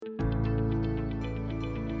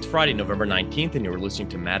Friday, November 19th, and you're listening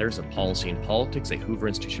to Matters of Policy and Politics, a Hoover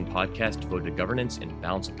Institution podcast devoted to governance and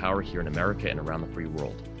balance of power here in America and around the free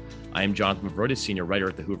world. I am Jonathan Mavroidis, senior writer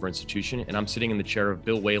at the Hoover Institution, and I'm sitting in the chair of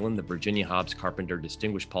Bill Whalen, the Virginia Hobbs Carpenter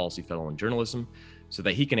Distinguished Policy Fellow in Journalism, so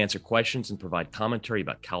that he can answer questions and provide commentary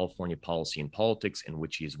about California policy and politics in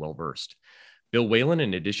which he is well versed. Bill Whalen,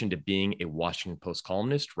 in addition to being a Washington Post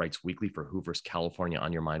columnist, writes weekly for Hoover's California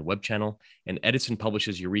on Your Mind web channel and edits and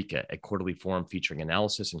publishes Eureka, a quarterly forum featuring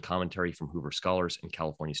analysis and commentary from Hoover scholars and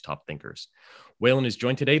California's top thinkers. Whalen is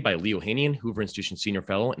joined today by Lee Ohanian, Hoover Institution Senior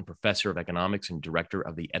Fellow and Professor of Economics and Director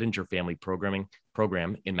of the Ettinger Family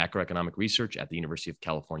Program in Macroeconomic Research at the University of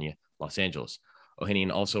California, Los Angeles.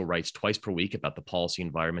 Ohanian also writes twice per week about the policy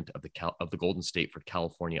environment of the Golden State for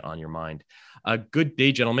California on Your Mind. Good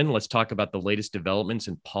day, gentlemen. Let's talk about the latest developments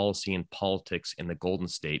in policy and politics in the Golden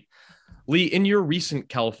State. Lee, in your recent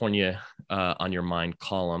California on Your Mind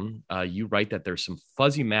column, you write that there's some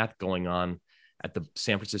fuzzy math going on at the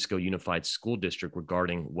San Francisco Unified School District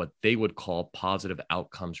regarding what they would call positive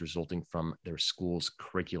outcomes resulting from their school's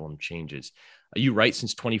curriculum changes. You write,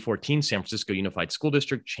 since 2014, San Francisco Unified School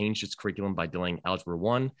District changed its curriculum by delaying Algebra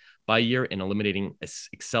 1 by a year and eliminating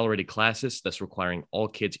accelerated classes, thus requiring all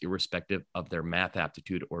kids, irrespective of their math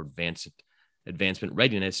aptitude or advancement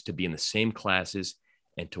readiness, to be in the same classes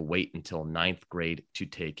and to wait until ninth grade to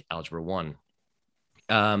take Algebra 1.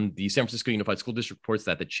 The San Francisco Unified School District reports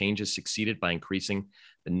that the changes succeeded by increasing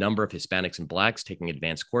the number of Hispanics and Blacks taking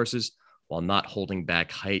advanced courses while not holding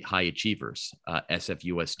back high achievers.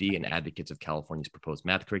 SFUSD and advocates of California's proposed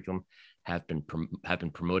math curriculum have been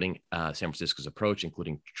promoting San Francisco's approach,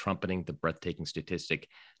 including trumpeting the breathtaking statistic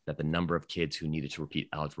that the number of kids who needed to repeat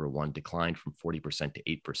Algebra 1 declined from 40% to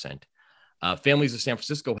 8%. Families of San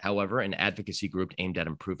Francisco, however, an advocacy group aimed at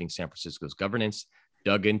improving San Francisco's governance,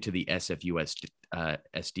 dug into the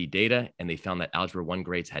SFUSD data, and they found that Algebra 1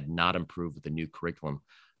 grades had not improved with the new curriculum.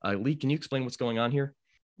 Lee, can you explain what's going on here?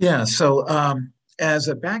 Yeah, so as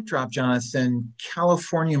a backdrop, Jonathan,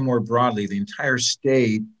 California more broadly, the entire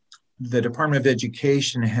state, the Department of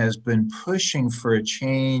Education has been pushing for a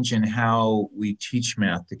change in how we teach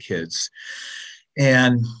math to kids.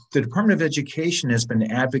 And the Department of Education has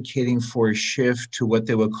been advocating for a shift to what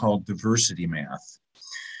they would call diversity math,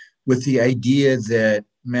 with the idea that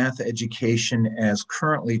math education as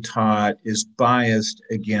currently taught is biased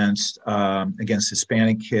against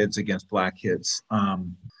Hispanic kids, against Black kids,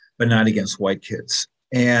 but not against white kids.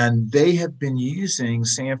 And they have been using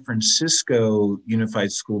San Francisco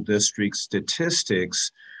Unified School District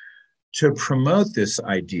statistics to promote this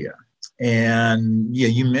idea. And yeah,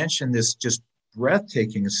 you mentioned this just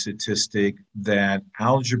breathtaking statistic that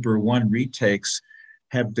Algebra 1 retakes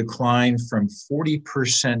have declined from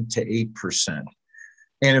 40% to 8%.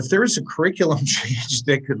 And if there was a curriculum change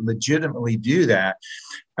that could legitimately do that,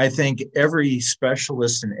 I think every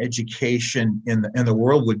specialist in education in the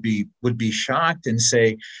world would be shocked and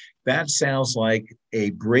say, that sounds like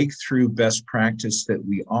a breakthrough best practice that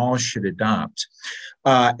we all should adopt.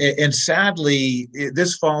 And sadly,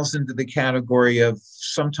 this falls into the category of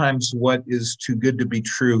sometimes what is too good to be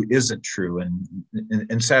true isn't true.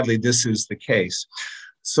 And sadly, this is the case.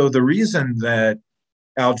 So the reason that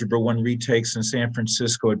Algebra 1 retakes in San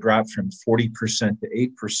Francisco dropped from 40%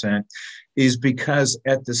 to 8% is because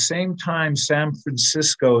at the same time, San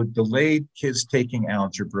Francisco delayed kids taking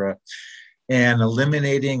algebra and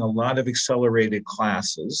eliminating a lot of accelerated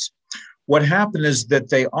classes. What happened is that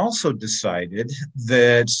they also decided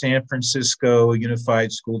that San Francisco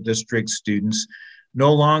Unified School District students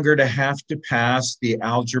no longer to have to pass the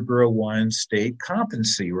Algebra 1 state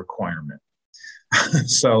competency requirement.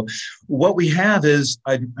 So what we have is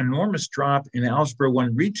an enormous drop in Algebra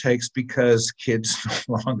 1 retakes because kids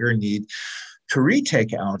no longer need to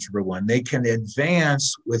retake Algebra 1. They can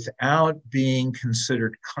advance without being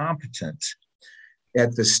considered competent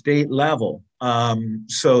at the state level.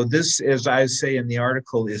 So this, as I say in the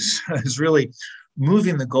article, is really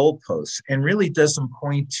moving the goalposts and really doesn't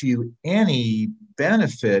point to any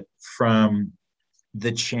benefit from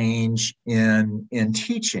the change in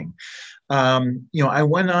teaching. I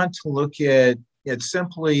went on to look at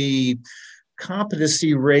simply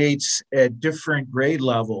competency rates at different grade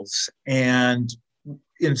levels. And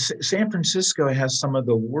in San Francisco has some of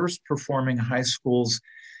the worst performing high schools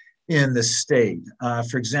in the state.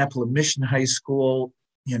 For example, at Mission High School,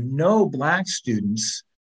 no Black students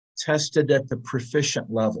tested at the proficient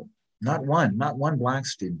level. Not one Black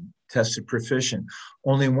student tested proficient.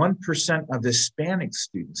 Only 1% of Hispanic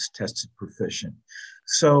students tested proficient.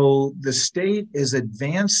 So the state is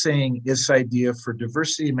advancing its idea for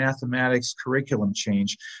diversity mathematics curriculum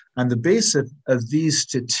change on the basis of these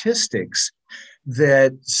statistics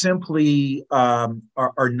that simply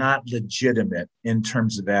are not legitimate in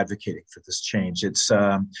terms of advocating for this change. It's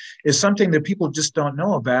something that people just don't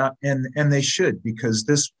know about, and they should, because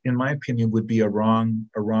this, in my opinion, would be a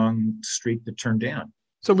wrong street to turn down.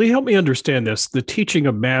 So Lee, help me understand this. The teaching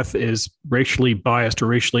of math is racially biased or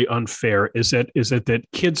racially unfair. Is it that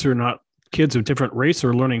kids of different race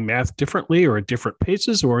are learning math differently or at different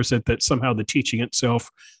paces, or is it that somehow the teaching itself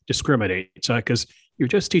discriminates? Because you're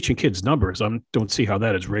just teaching kids numbers. I don't see how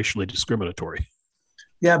that is racially discriminatory.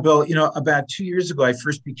 Yeah, Bill, about 2 years ago, I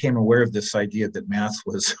first became aware of this idea that math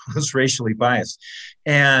was racially biased.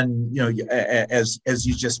 And, as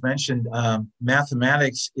you just mentioned,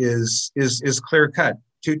 mathematics is clear cut.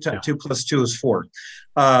 2 plus 2 is 4.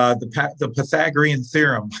 The Pythagorean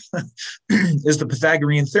theorem is the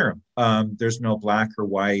Pythagorean theorem. There's no black or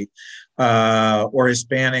white or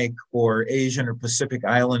Hispanic or Asian or Pacific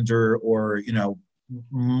Islander or,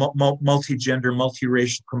 multi-gender,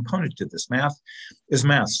 multiracial component to this. Math is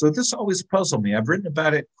math. So this always puzzled me. I've written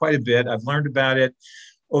about it quite a bit. I've learned about it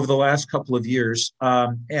over the last couple of years.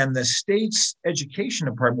 And the state's education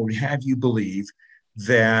department would have you believe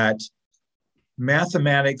that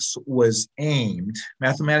mathematics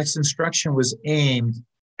instruction was aimed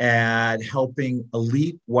at helping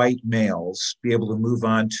elite white males be able to move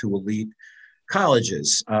on to elite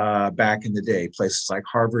colleges back in the day, places like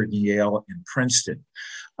Harvard and Yale and Princeton.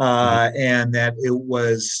 And that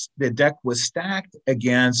the deck was stacked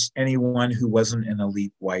against anyone who wasn't an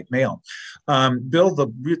elite white male. Bill,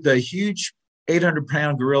 the huge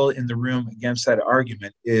 800-pound gorilla in the room against that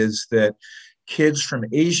argument is that kids from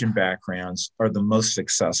Asian backgrounds are the most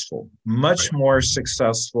successful, much more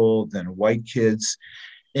successful than white kids.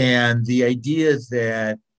 And the idea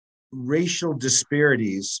that racial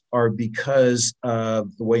disparities are because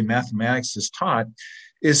of the way mathematics is taught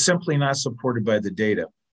is simply not supported by the data.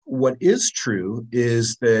 What is true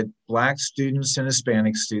is that Black students and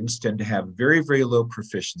Hispanic students tend to have very, very low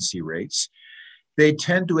proficiency rates. They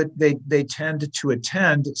tend to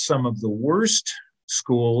attend some of the worst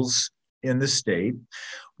schools in the state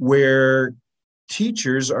where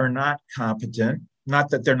teachers are not competent.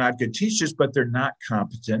 Not that they're not good teachers, but they're not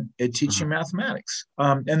competent at teaching mathematics.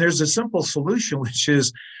 And there's a simple solution, which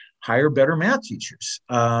is hire better math teachers.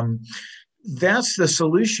 That's the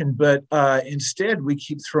solution. But instead, we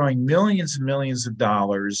keep throwing millions and millions of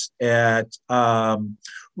dollars at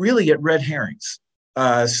really at red herrings,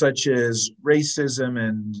 such as racism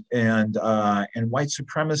and white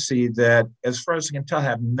supremacy that, as far as I can tell,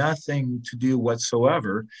 have nothing to do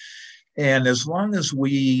whatsoever. And as long as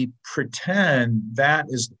we pretend that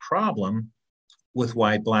is the problem with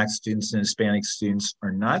why Black students and Hispanic students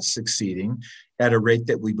are not succeeding at a rate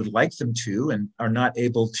that we would like them to and are not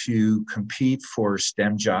able to compete for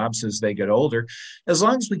STEM jobs as they get older, as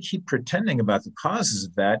long as we keep pretending about the causes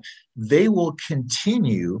of that, they will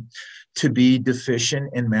continue to be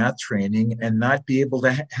deficient in math training and not be able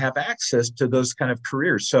to have access to those kind of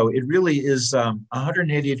careers. So it really is a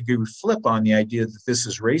 180-degree flip on the idea that this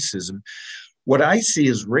is racism. What I see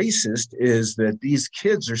as racist is that these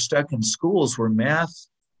kids are stuck in schools where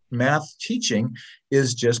math teaching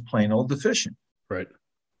is just plain old deficient. Right.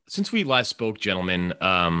 Since we last spoke, gentlemen,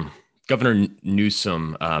 Governor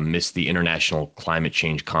Newsom missed the International Climate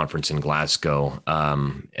Change Conference in Glasgow.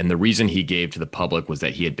 And the reason he gave to the public was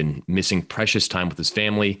that he had been missing precious time with his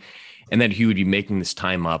family and that he would be making this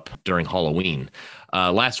time up during Halloween.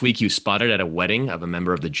 Last week, he was spotted at a wedding of a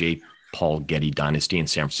member of the J. Paul Getty dynasty in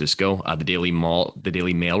San Francisco. The Daily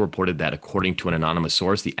Mail reported that, according to an anonymous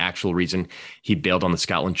source, the actual reason he bailed on the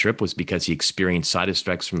Scotland trip was because he experienced side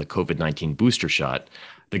effects from the COVID-19 booster shot.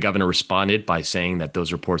 The governor responded by saying that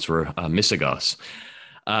those reports were misogos.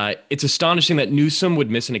 It's astonishing that Newsom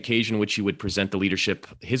would miss an occasion in which he would present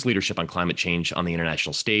his leadership on climate change on the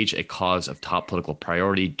international stage, a cause of top political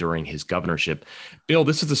priority during his governorship. Bill,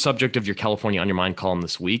 this is the subject of your California on Your Mind column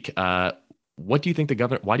this week. Why do you think the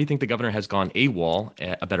governor has gone AWOL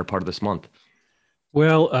a better part of this month?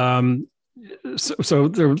 Well, so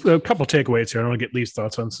there are a couple of takeaways here. I want to get Lee's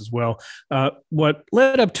thoughts on this as well. What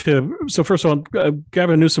led up to, so first of all,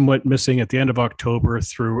 Gavin Newsom went missing at the end of October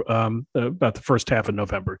through about the first half of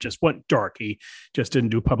November. Just went dark. He just didn't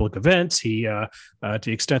do public events. He, to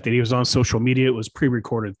the extent that he was on social media, it was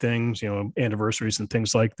pre-recorded things, anniversaries and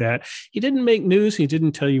things like that. He didn't make news. He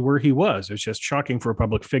didn't tell you where he was. It's just shocking for a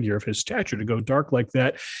public figure of his stature to go dark like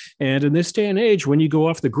that. And in this day and age, when you go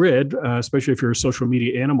off the grid, especially if you're a social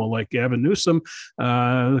media animal like Gavin Gavin Newsom,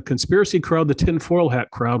 the conspiracy crowd, the tinfoil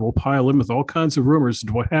hat crowd will pile in with all kinds of rumors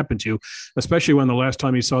into what happened to you, especially when the last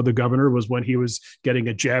time he saw the governor was when he was getting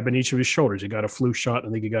a jab in each of his shoulders. He got a flu shot, and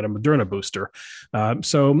I think he got a Moderna booster.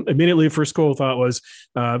 So immediately, the first school of thought was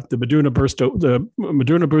the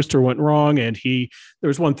Moderna booster went wrong, and there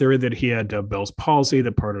was one theory that he had Bell's palsy,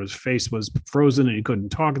 that part of his face was frozen and he couldn't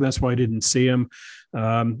talk, and that's why I didn't see him.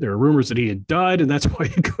 There are rumors that he had died, and that's why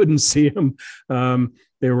you couldn't see him.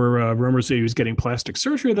 There were rumors that he was getting plastic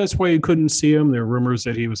surgery. That's why you couldn't see him. There were rumors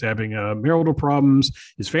that he was having marital problems.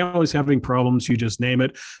 His family's having problems. You just name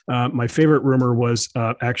it. My favorite rumor was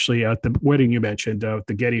actually at the wedding you mentioned,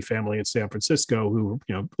 the Getty family in San Francisco, who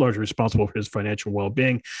were largely responsible for his financial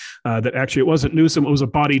well-being, that actually it wasn't Newsom. It was a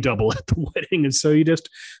body double at the wedding. And so you just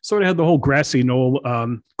sort of had the whole grassy knoll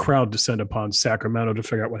crowd descend upon Sacramento to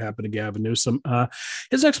figure out what happened to Gavin Newsom.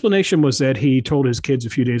 His explanation was that he told his kids a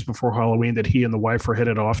few days before Halloween that he and the wife were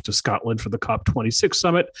headed off to Scotland for the COP26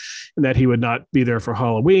 summit, and that he would not be there for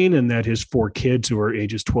Halloween, and that his 4 kids, who are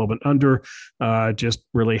ages 12 and under, just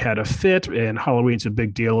really had a fit, and Halloween's a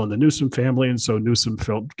big deal in the Newsom family, and so Newsom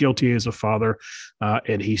felt guilty as a father,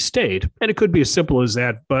 and he stayed. And it could be as simple as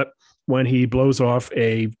that, but when he blows off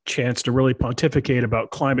a chance to really pontificate about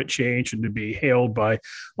climate change and to be hailed by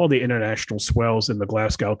all the international swells in the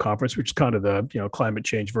Glasgow conference, which is kind of the climate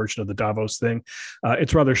change version of the Davos thing,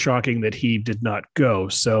 it's rather shocking that he did not go.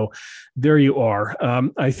 So there you are.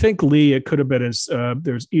 I think, Lee, it could have been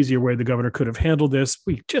there's easier way the governor could have handled this.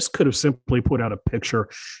 We just could have simply put out a picture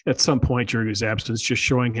at some point during his absence, just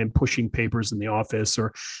showing him pushing papers in the office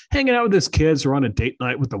or hanging out with his kids or on a date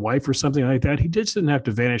night with the wife or something like that. He just didn't have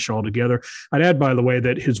to vanish altogether. I'd add, by the way,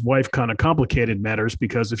 that his wife kind of complicated matters,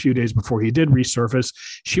 because a few days before he did resurface,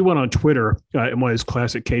 she went on Twitter in one of his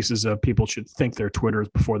classic cases of people should think their Twitter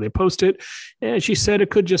before they post it. And she said it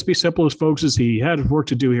could just be simple as, folks, as he had work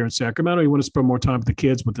to do here in Sacramento. He wanted to spend more time with the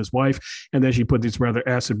kids, with his wife. And then she put these rather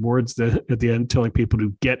acid words at the end telling people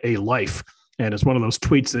to get a life. And it's one of those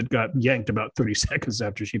tweets that got yanked about 30 seconds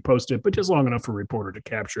after she posted it, but just long enough for a reporter to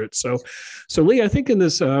capture it. So Lee, I think in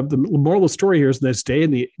this, the moral of the story here is this day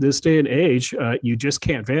and age, you just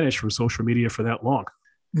can't vanish from social media for that long.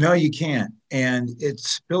 No, you can't. And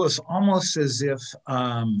Bill, it's almost as if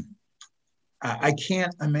I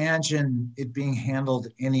can't imagine it being handled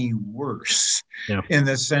any worse, in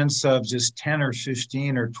the sense of just 10 or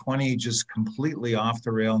 15 or 20 just completely off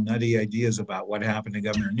the rail nutty ideas about what happened to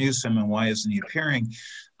Governor Newsom and why isn't he appearing.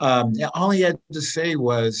 All he had to say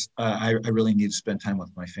was, I really need to spend time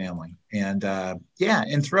with my family. And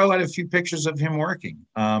and throw out a few pictures of him working.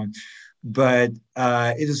 But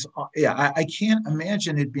it is, I can't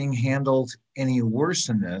imagine it being handled any worse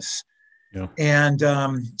than this. Yeah.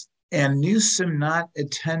 And Newsom not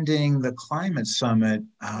attending the climate summit,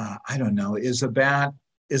 I don't know, is about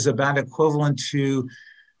equivalent to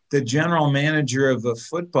the general manager of a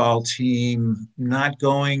football team not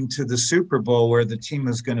going to the Super Bowl where the team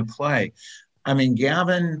is going to play. I mean,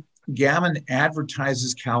 Gavin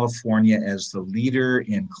advertises California as the leader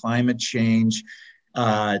in climate change,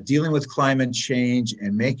 dealing with climate change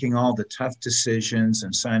and making all the tough decisions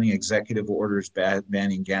and signing executive orders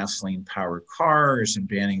banning gasoline-powered cars and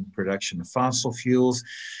banning production of fossil fuels.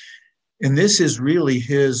 And this is really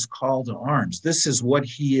his call to arms. This is what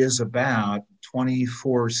he is about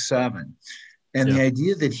 24/7. And the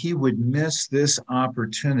idea that he would miss this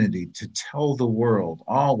opportunity to tell the world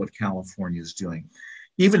all what California is doing,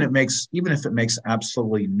 even if it makes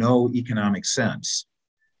absolutely no economic sense,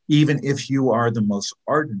 even if you are the most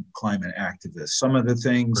ardent climate activist, some of the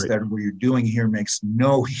things that we're doing here makes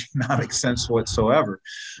no economic sense whatsoever.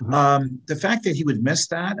 Mm-hmm. The fact that he would miss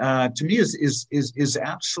that, to me, is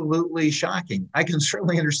absolutely shocking. I can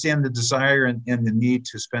certainly understand the desire and the need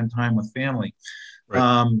to spend time with family,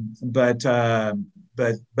 but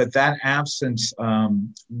that absence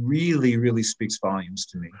really, really speaks volumes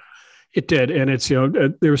to me. It did. And it's,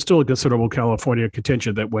 there was still a considerable California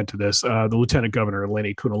contingent that went to this. The Lieutenant Governor,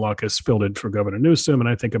 Lenny Kounalakis, filled in for Governor Newsom, and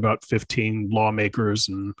I think about 15 lawmakers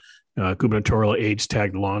and gubernatorial aides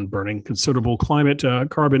tagged along, burning considerable climate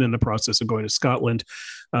carbon in the process of going to Scotland.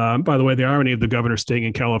 By the way, the irony of the governor staying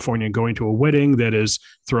in California and going to a wedding that is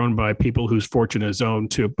thrown by people whose fortune is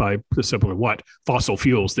owned by the simple fossil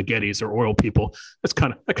fuels, the Gettys or oil people. That's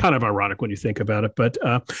kind of ironic when you think about it. But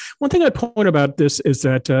one thing I point about this is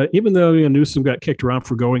that even though Newsom got kicked around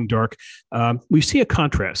for going dark, we see a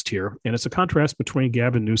contrast here, and it's a contrast between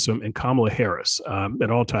Gavin Newsom and Kamala Harris at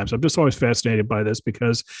all times. I'm just always fascinated by this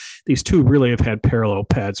because these two really have had parallel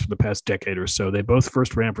paths for the past decade or so. They both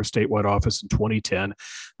first ran for statewide office in 2010.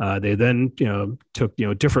 They then, took,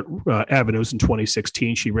 different avenues in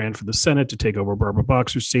 2016. She ran for the Senate to take over Barbara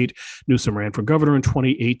Boxer's seat. Newsom ran for governor in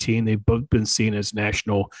 2018. They've both been seen as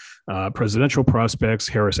national presidential prospects.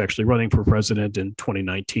 Harris actually running for president in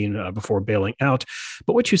 2019 before bailing out.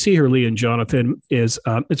 But what you see here, Lee and Jonathan, is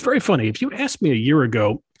it's very funny. If you asked me a year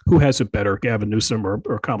ago, who has it better, Gavin Newsom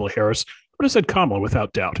or Kamala Harris, I would have said Kamala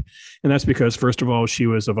without doubt. And that's because, first of all, she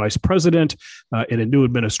was a vice president in a new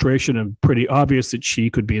administration, and pretty obvious that she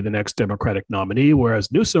could be the next Democratic nominee,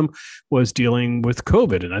 whereas Newsom was dealing with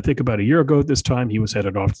COVID. And I think about a year ago at this time, he was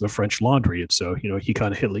headed off to the French Laundry. And so, he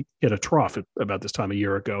kind of hit a trough at about this time a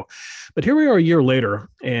year ago. But here we are a year later,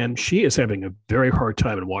 and she is having a very hard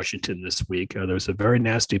time in Washington this week. There's a very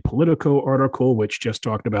nasty Politico article, which just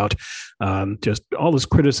talked about just all this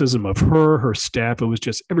criticism of her staff. It was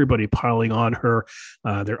just everybody piling on her.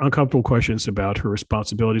 There are uncomfortable questions about her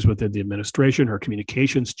responsibilities within the administration. Her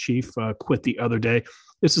communications chief quit the other day.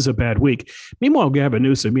 This is a bad week. Meanwhile, Gavin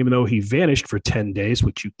Newsom, even though he vanished for 10 days,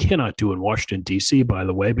 which you cannot do in Washington, D.C., by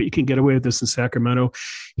the way, but you can get away with this in Sacramento,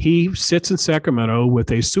 he sits in Sacramento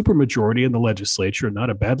with a supermajority in the legislature,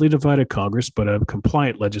 not a badly divided Congress, but a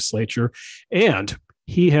compliant legislature, and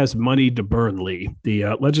he has money to burn, Lee. The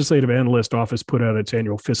Legislative Analyst Office put out its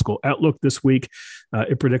annual fiscal outlook this week.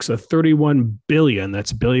 It predicts a $31 billion,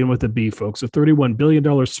 that's billion with a B, folks, a $31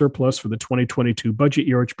 billion surplus for the 2022 budget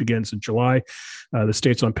year, which begins in July. The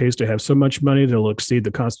state's on pace to have so much money that it'll exceed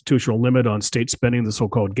the constitutional limit on state spending, the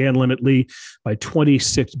so-called GAN limit, Lee, by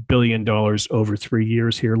 $26 billion over 3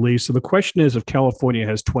 years here, Lee. So the question is, if California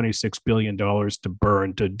has $26 billion to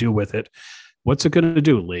burn, to do with it, what's it going to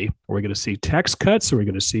do, Lee? Are we going to see tax cuts? Are we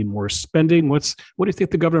going to see more spending? What do you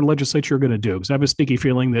think the governor and legislature are going to do? Because I have a sneaky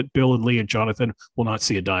feeling that Bill and Lee and Jonathan will not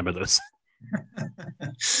see a dime of this.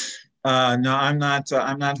 No, I'm not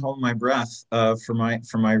holding my breath for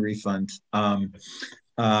my refund.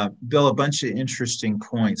 Bill, a bunch of interesting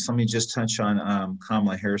points. Let me just touch on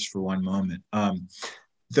Kamala Harris for one moment.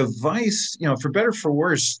 The vice, for better or for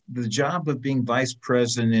worse, the job of being vice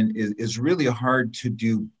president is really hard to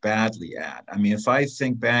do badly at. I mean, if I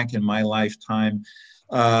think back in my lifetime,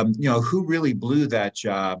 who really blew that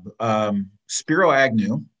job? Spiro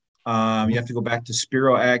Agnew. You have to go back to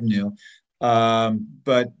Spiro Agnew,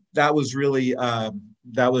 but that was really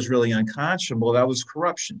unconscionable. That was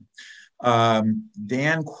corruption.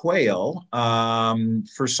 Dan Quayle,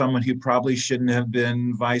 for someone who probably shouldn't have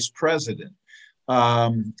been vice president.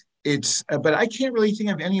 But I can't really think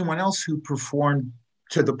of anyone else who performed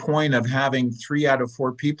to the point of having 3 out of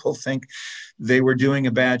 4 people think they were doing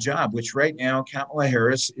a bad job, which right now Kamala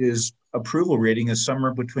Harris is approval rating is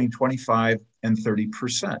somewhere between 25 and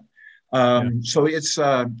 30%. So it's,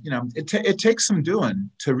 it takes some doing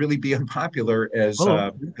to really be unpopular as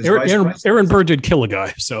Aaron Burr did kill a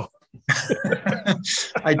guy, so.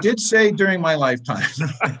 I did say during my lifetime,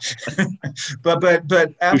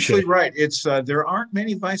 but absolutely right. It's there aren't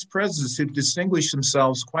many vice presidents who distinguish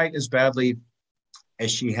themselves quite as badly as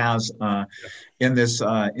she has in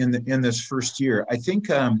this first year. I think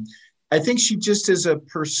she just is a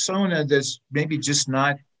persona that's maybe just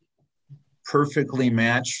not perfectly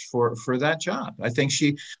matched for that job. I think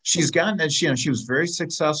she's gotten that. She was very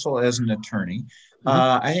successful as an attorney.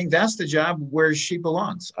 I think that's the job where she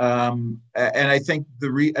belongs. And I think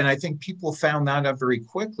people found that out very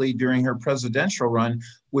quickly during her presidential run,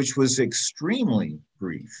 which was extremely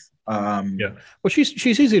brief. Well,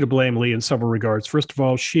 she's easy to blame, Lee, in several regards. First of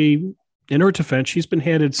all, in her defense, she's been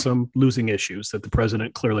handed some losing issues that the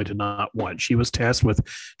president clearly did not want. She was tasked with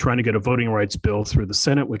trying to get a voting rights bill through the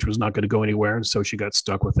Senate, which was not going to go anywhere, and so she got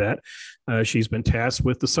stuck with that. She's been tasked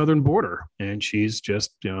with the southern border, and she's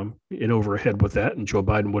just in over her head with that, and Joe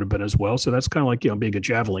Biden would have been as well. So that's kind of like being a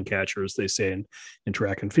javelin catcher, as they say in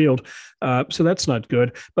track and field. So that's not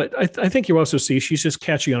good. But I think you also see she's just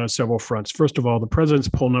catching on several fronts. First of all, the president's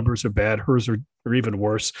poll numbers are bad. Hers are even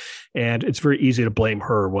worse. And it's very easy to blame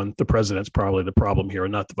her when the president's probably the problem here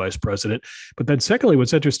and not the vice president. But then secondly,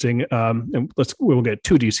 what's interesting, and we'll get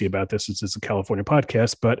too DC about this since it's a California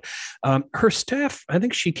podcast, but her staff, I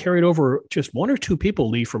think she carried over just 1 or 2 people,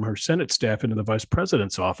 Lee, from her Senate staff into the vice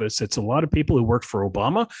president's office. It's a lot of people who worked for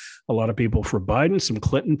Obama, a lot of people for Biden, some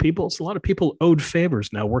Clinton people. It's a lot of people owed favors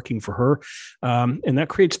now working for her. And that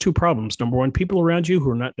creates 2 problems. Number one, people around you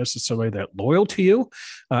who are not necessarily that loyal to you.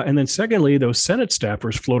 And then secondly, those Senate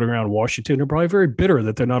staffers floating around Washington are probably very bitter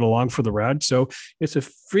that they're not along for the ride. So it's a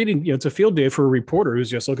it's a field day for a reporter who's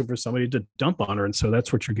just looking for somebody to dump on her. And so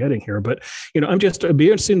that's what you're getting here. But, it'd be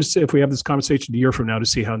interesting to see if we have this conversation a year from now to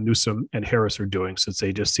see how Newsom and Harris are doing, since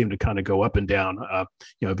they just seem to kind of go up and down,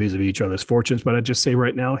 vis-a-vis each other's fortunes. But I'd just say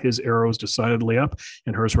right now, his arrow is decidedly up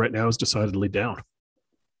and hers right now is decidedly down.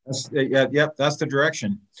 That's the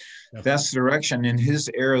direction. Yep. That's the direction. And his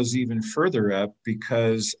arrow's even further up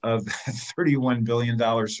because of that $31 billion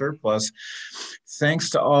surplus, thanks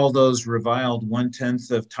to all those reviled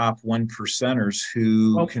 1/10 of top 1%ers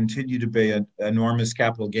who continue to pay an enormous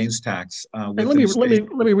capital gains tax. Let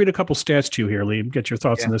me read a couple stats to you here, Lee, get your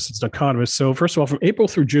thoughts on this as an economist. So first of all, from April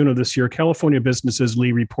through June of this year, California businesses,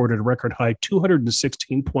 Lee, reported a record high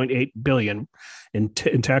 $216.8 billion in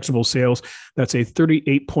taxable sales. That's a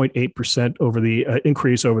 38.8% over the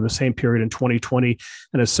increase over the same period in 2020,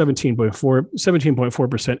 and a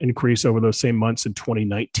 17.4% increase over those same months in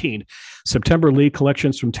 2019. September, Lee,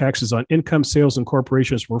 collections from taxes on income, sales, and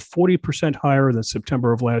corporations were 40% higher than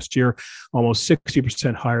September of last year, almost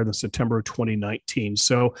 60% higher than September of 2019.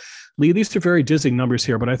 So, Lee, these are very dizzying numbers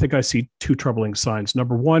here, but I think I see two troubling signs.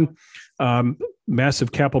 Number one,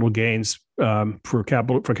 massive capital gains for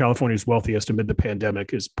California's wealthiest amid the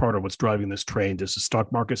pandemic is part of what's driving this trend. As the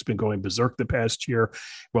stock market's been going berserk the past year,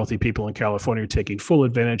 wealthy people in California are taking full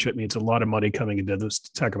advantage. It means a lot of money coming into the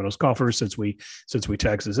Sacramento's coffers since we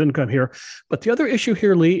tax his income here. But the other issue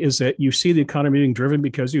here, Lee, is that you see the economy being driven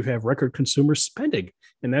because you have record consumer spending.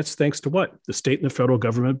 And that's thanks to what? The state and the federal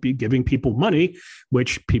government be giving people money,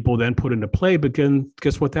 which people then put into play. But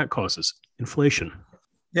guess what that causes? Inflation.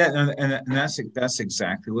 Yeah, and that's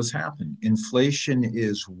exactly what's happened. Inflation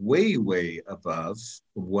is way, way above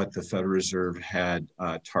what the Federal Reserve had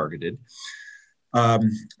targeted.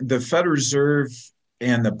 The Federal Reserve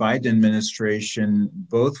and the Biden administration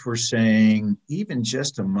both were saying, even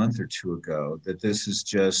just a month or two ago, that this is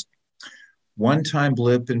just one-time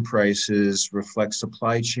blip in prices, reflects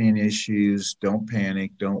supply chain issues, don't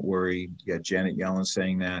panic, don't worry. Yeah, Janet Yellen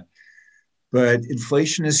saying that. But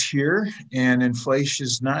inflation is here, and inflation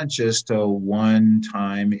is not just a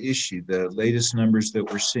one-time issue. The latest numbers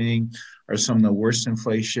that we're seeing are some of the worst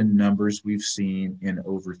inflation numbers we've seen in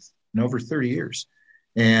over 30 years.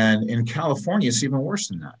 And in California, it's even worse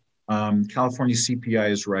than that. California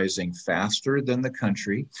CPI is rising faster than the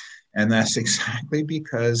country, and that's exactly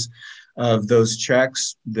because of those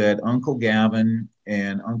checks that Uncle Gavin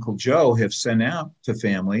and Uncle Joe have sent out to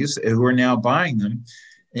families who are now buying them.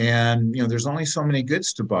 And, there's only so many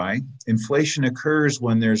goods to buy. Inflation occurs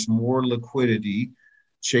when there's more liquidity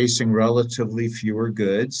chasing relatively fewer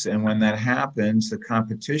goods. And when that happens, the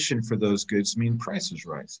competition for those goods means prices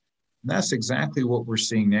rise. And that's exactly what we're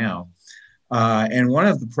seeing now. And one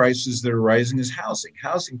of the prices that are rising is housing.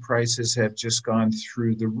 Housing prices have just gone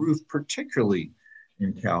through the roof, particularly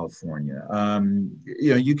in California.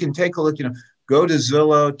 You can take a look, go to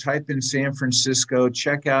Zillow, type in San Francisco,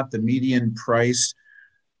 check out the median price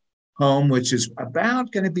home, which is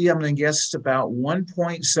about going to be, I'm going to guess, it's about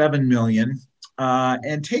 1.7 million.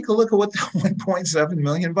 And take a look at what the 1.7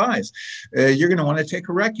 million buys. You're going to want to take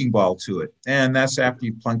a wrecking ball to it. And that's after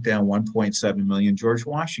you plunk down 1.7 million George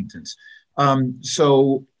Washingtons.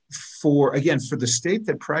 So for the state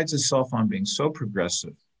that prides itself on being so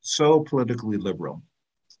progressive, so politically liberal,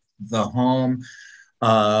 the home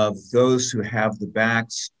of those who have the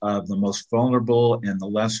backs of the most vulnerable and the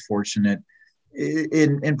less fortunate,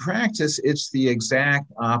 in practice, it's the exact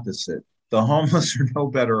opposite. The homeless are no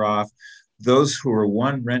better off. Those who are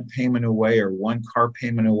one rent payment away or one car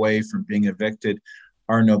payment away from being evicted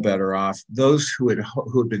are no better off. Those who had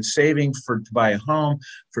been saving to buy a home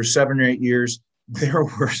for 7 or 8 years, they're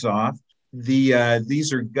worse off.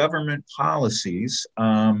 These are government policies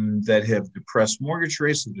that have depressed mortgage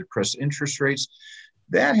rates, have depressed interest rates,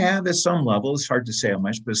 that have, at some level, it's hard to say how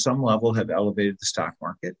much, but at some level have elevated the stock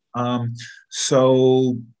market.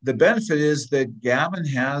 So the benefit is that Gavin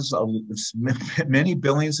has many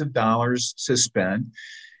billions of dollars to spend.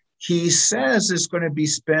 He says it's going to be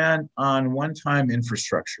spent on one-time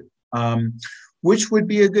infrastructure, which would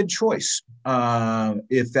be a good choice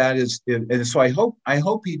if that is. And so I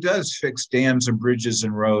hope he does fix dams and bridges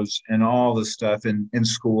and roads and all the stuff in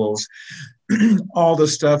schools, all the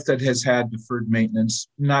stuff that has had deferred maintenance,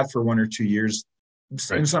 not for 1 or 2 years,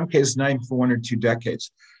 right. In some cases, not even for 1 or 2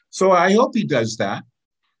 decades. So I hope he does that.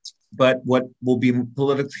 But what will be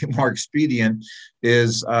politically more expedient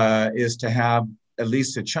is to have at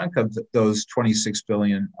least a chunk of those 26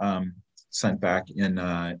 billion sent back in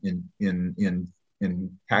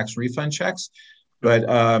tax refund checks, but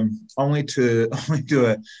only to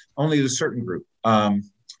a certain group.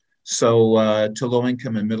 to low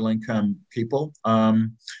income and middle income people.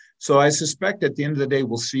 So I suspect at the end of the day,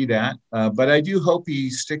 we'll see that. But I do hope he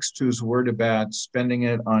sticks to his word about spending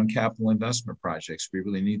it on capital investment projects. We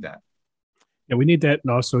really need that. Yeah, we need that.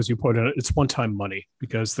 And also, as you pointed out, it's one-time money,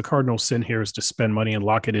 because the cardinal sin here is to spend money and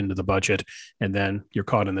lock it into the budget. And then you're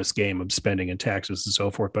caught in this game of spending and taxes and so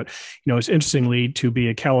forth. But, it's interestingly to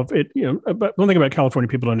be but one thing about California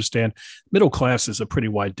people to understand, middle class is a pretty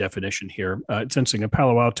wide definition here. It's interesting. In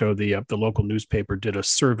Palo Alto, the local newspaper did a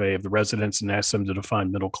survey of the residents and asked them to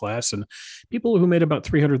define middle class. And people who made about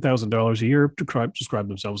 $300,000 a year describe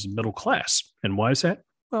themselves as middle class. And why is that?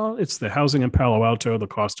 Well, it's the housing in Palo Alto, the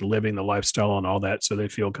cost of living, the lifestyle, and all that. So they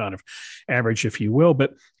feel kind of average, if you will.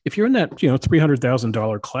 But if you're in that,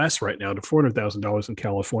 $300,000 class right now to $400,000 in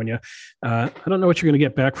California, I don't know what you're going to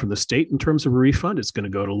get back from the state in terms of a refund. It's going to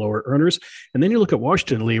go to lower earners. And then you look at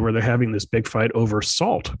Washington, Lee, where they're having this big fight over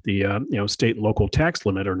SALT, the state and local tax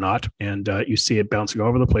limit or not. And you see it bouncing all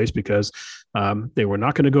over the place because they were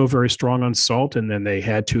not going to go very strong on SALT, and then they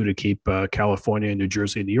had to keep California, New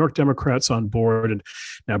Jersey, and New York Democrats on board. And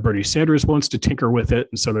now Bernie Sanders wants to tinker with it.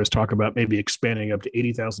 And so there's talk about maybe expanding up to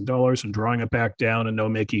 $80,000 and drawing it back down, and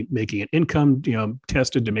making an income,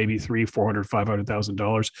 tested to maybe $300,000,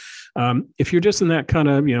 $400,000, $500,000. If you're just in that kind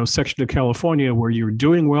of, section of California where you're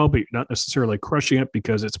doing well, but you're not necessarily crushing it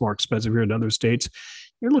because it's more expensive here in other states,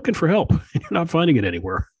 you're looking for help. You're not finding it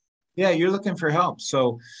anywhere. Yeah, you're looking for help.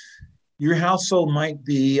 So your household might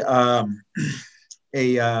be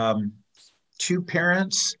two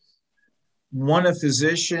parents, one a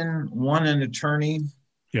physician, one an attorney,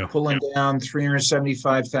 pulling down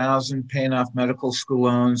 $375,000, paying off medical school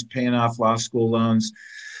loans, paying off law school loans,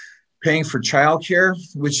 paying for childcare,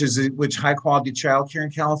 which high quality childcare in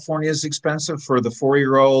California is expensive for the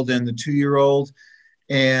 4-year-old and the 2-year-old,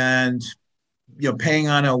 and paying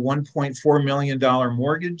on a $1.4 million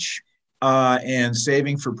mortgage and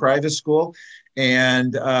saving for private school,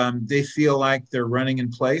 and they feel like they're running in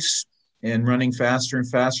place and running faster and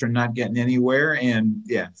faster and not getting anywhere. And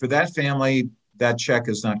for that family, that check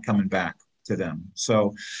is not coming back to them.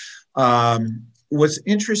 So what's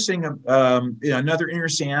interesting, another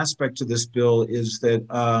interesting aspect to this bill is that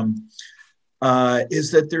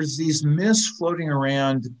there's these myths floating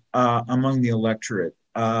around among the electorate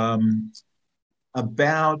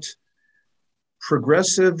about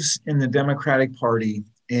progressives in the Democratic Party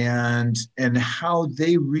and how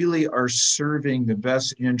they really are serving the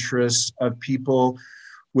best interests of people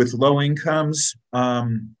with low incomes,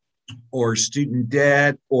 or student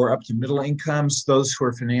debt, or up to middle incomes, those who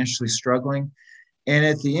are financially struggling. And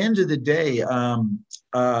at the end of the day,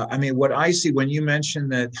 what I see when you mention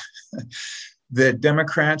that that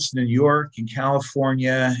Democrats in New York and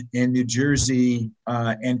California and New Jersey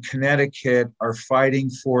and Connecticut are fighting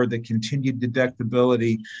for the continued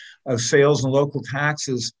deductibility of sales and local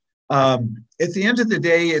taxes. At the end of the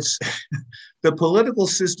day, it's the political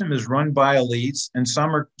system is run by elites, and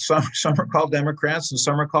some are called Democrats and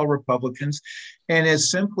some are called Republicans, and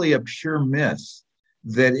it's simply a pure myth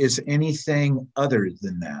that is anything other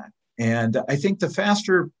than that. And I think the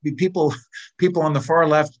faster people on the far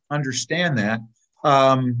left understand that,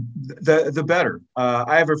 the better.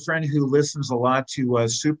 I have a friend who listens a lot to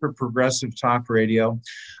super progressive talk radio,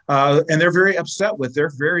 and they're very, very upset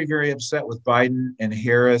with Biden and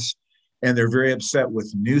Harris, and they're very upset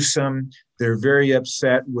with Newsom. They're very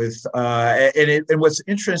upset with, and what's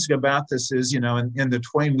interesting about this is, in the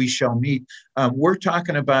twain we shall meet, we're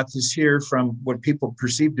talking about this here from what people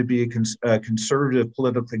perceive to be a conservative,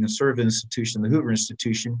 politically conservative institution, the Hoover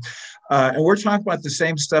Institution. And we're talking about the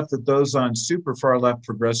same stuff that those on super far left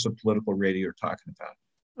progressive political radio are talking about.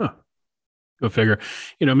 Huh. Go figure.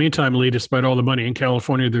 Meantime, Lee, despite all the money in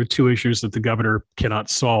California, there are two issues that the governor cannot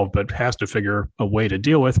solve, but has to figure a way to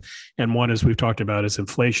deal with. And one, as we've talked about, is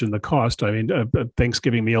inflation, the cost. I mean, a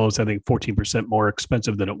Thanksgiving meal is, I think, 14% more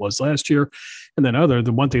expensive than it was last year. And then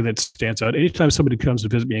the one thing that stands out, anytime somebody comes to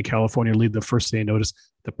visit me in California, Lee, the first thing I notice,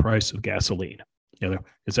 the price of gasoline.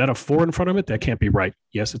 Is that a 4 in front of it? That can't be right.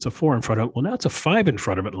 Yes, it's a 4 in front of it. Well, now it's a 5 in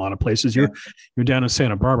front of it in a lot of places. You're down in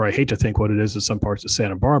Santa Barbara. I hate to think what it is in some parts of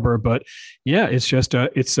Santa Barbara, but it's just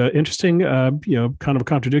it's an interesting kind of a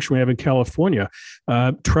contradiction we have in California.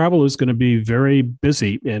 Travel is going to be very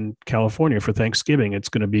busy in California for Thanksgiving. It's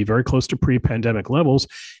going to be very close to pre-pandemic levels,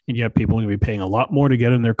 and yet people are going to be paying a lot more to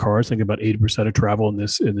get in their cars. I think about 80% of travel in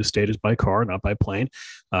this state is by car, not by plane.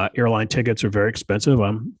 Airline tickets are very expensive.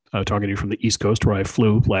 I'm talking to you from the East Coast, where I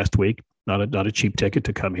flew last week. Not a cheap ticket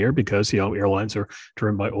to come here because airlines are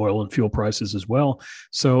driven by oil and fuel prices as well.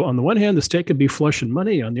 So on the one hand, the state could be flush in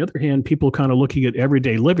money. On the other hand, people kind of looking at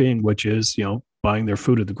everyday living, which is buying their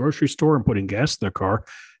food at the grocery store and putting gas in their car.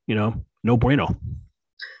 no bueno.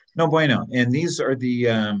 No bueno. And these are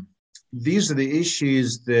the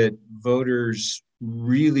issues that voters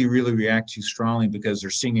really, really react to strongly because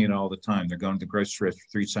they're seeing it all the time. They're going to the grocery store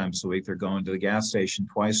 3 times a week. They're going to the gas station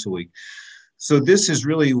twice a week. So this is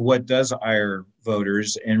really what does ire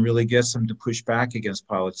voters and really gets them to push back against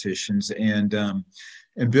politicians. And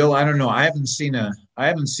Bill, I don't know. I haven't seen a 4. I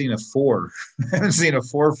haven't seen a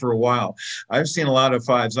 4 for a while. I've seen a lot of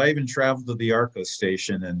 5s. I even traveled to the ARCO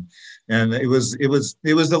station, and it was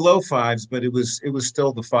the low 5s, but it was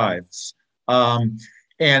still the 5s.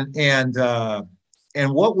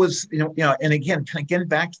 And what was and again, kind of getting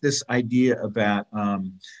back to this idea about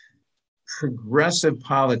progressive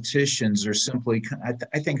politicians are simply,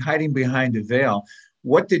 I think, hiding behind a veil.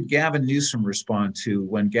 What did Gavin Newsom respond to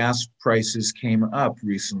when gas prices came up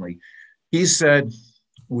recently? He said,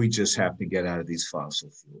 "We just have to get out of these fossil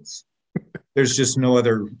fuels. There's just no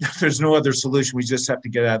other solution. We just have to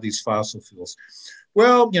get out of these fossil fuels."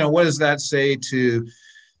 Well, what does that say to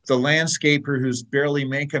the landscaper who's barely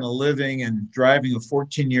making a living and driving a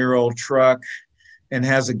 14-year-old truck and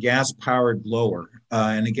has a gas-powered blower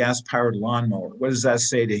and a gas-powered lawnmower? What does that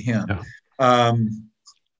say to him? Yeah.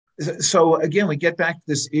 So again, we get back to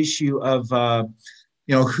this issue of,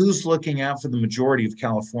 who's looking out for the majority of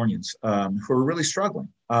Californians who are really struggling.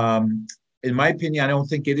 In my opinion, I don't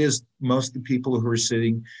think it is most of the people who are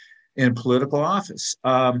sitting in political office.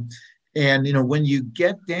 And when you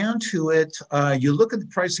get down to it, you look at the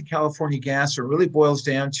price of California gas, it really boils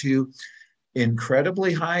down to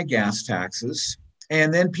incredibly high gas taxes.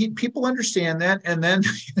 And then people understand that. And then,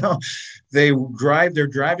 they're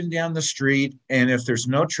driving down the street. And if there's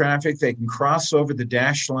no traffic, they can cross over the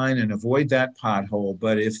dash line and avoid that pothole.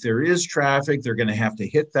 But if there is traffic, they're going to have to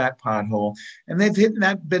hit that pothole. And they've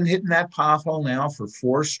been hitting that pothole now for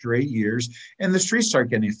 4 straight years. And the streets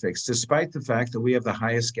aren't getting fixed, despite the fact that we have the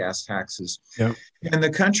highest gas taxes in the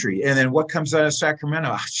country. And then what comes out of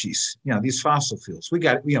Sacramento? These fossil fuels. We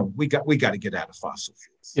got to get out of fossil fuels.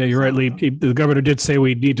 Yeah, you're right, Lee. The governor did say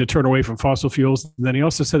we need to turn away from fossil fuels. And then he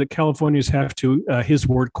also said that Californians have to, his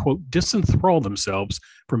word, quote, disenthrall themselves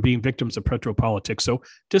from being victims of petropolitics. So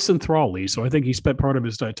disenthrall, Lee. So I think he spent part of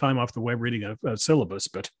his time off the web reading a syllabus,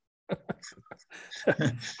 but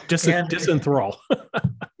disenthrall.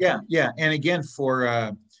 Yeah. And again,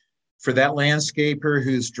 for that landscaper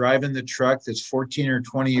who's driving the truck that's 14 or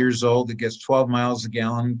 20 years old that gets 12 miles a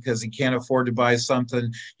gallon because he can't afford to buy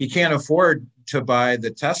something. He can't afford to buy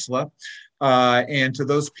the Tesla. And to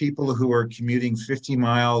those people who are commuting 50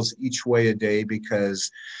 miles each way a day because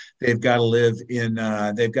they've got to live in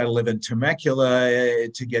Temecula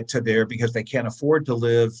to get to there because they can't afford to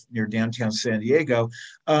live near downtown San Diego.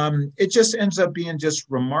 It just ends up being just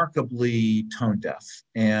remarkably tone deaf.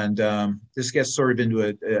 And this gets sort of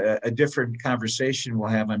into a different conversation we'll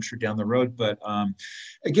have, I'm sure, down the road. But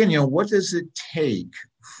again, what does it take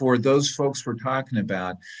for those folks we're talking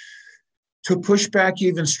about to push back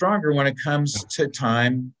even stronger when it comes to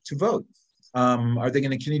time to vote? Are they going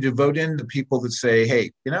to continue to vote in the people that say, "Hey,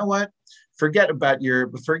 you know what? Forget about your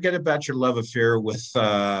love affair with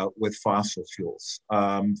fossil fuels.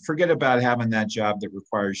 Forget about having that job that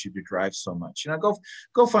requires you to drive so much.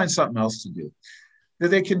 Go find something else to do." Do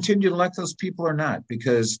they continue to elect those people or not?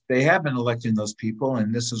 Because they have been electing those people,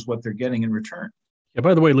 and this is what they're getting in return. Yeah.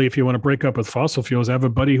 By the way, Lee, if you want to break up with fossil fuels, I have a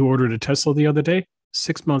buddy who ordered a Tesla the other day.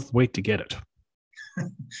 6-month wait to get it.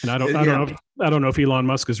 And I don't know if Elon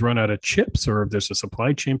Musk has run out of chips or if there's a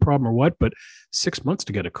supply chain problem or what, but 6 months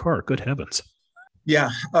to get a car. Good heavens. Yeah.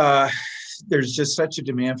 There's just such a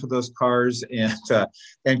demand for those cars.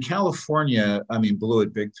 And California, blew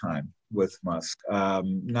it big time with Musk.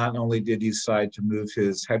 Not only did he decide to move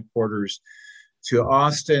his headquarters to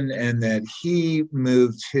Austin and that he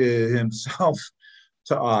moved himself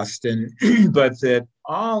to Austin, but that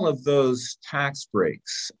all of those tax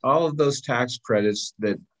breaks, all of those tax credits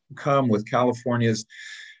that come with California's,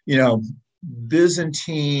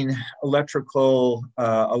 Byzantine electric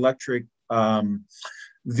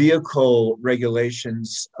vehicle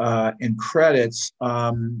regulations and credits,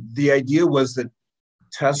 the idea was that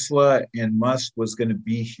Tesla and Musk was going to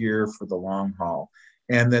be here for the long haul,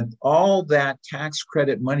 and that all that tax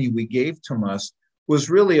credit money we gave to Musk was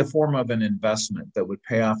really a form of an investment that would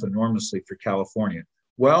pay off enormously for California.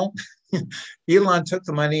 Well, Elon took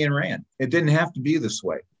the money and ran. It didn't have to be this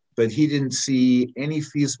way, but he didn't see any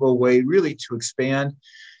feasible way really to expand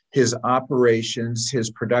his operations,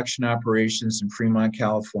 his production operations in Fremont,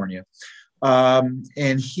 California.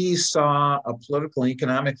 And he saw a political and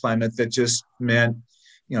economic climate that just meant,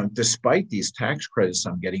 despite these tax credits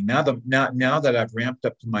I'm getting now that I've ramped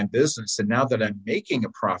up to my business and now that I'm making a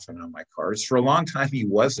profit on my cars. For a long time, he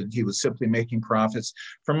wasn't. He was simply making profits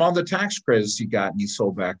from all the tax credits he got and he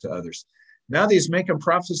sold back to others. Now that he's making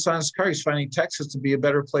profits on his car, he's finding Texas to be a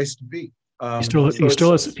better place to be. He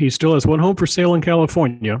still has one home for sale in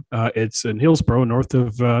California. It's in Hillsborough, north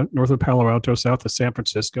of Palo Alto, south of San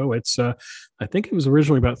Francisco. It's I think it was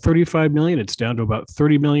originally about $35 million. It's down to about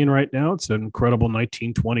 $30 million right now. It's an incredible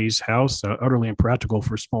 1920s house, utterly impractical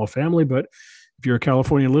for a small family. But if you're a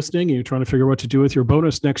Californian listening and you're trying to figure out what to do with your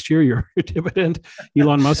bonus next year, your dividend,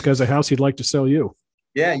 Elon Musk has a house he'd like to sell you.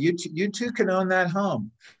 Yeah, you too can own that home.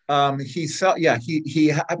 I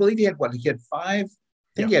believe he had five.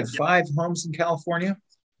 I think he had 5 homes in California.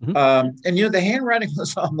 Mm-hmm. And, the handwriting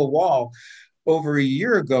was on the wall over a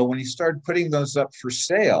year ago when he started putting those up for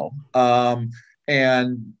sale. And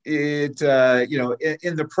it,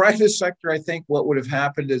 in the private sector, I think what would have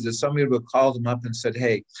happened is that somebody would have called him up and said,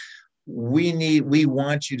 hey, we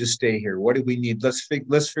want you to stay here. What do we need? Let's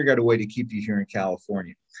figure out a way to keep you here in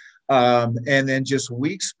California. And then just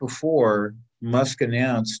weeks before Musk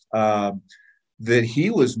announced that he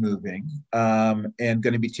was moving and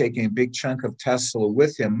going to be taking a big chunk of Tesla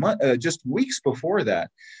with him. Just weeks before that,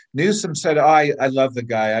 Newsom said, I love the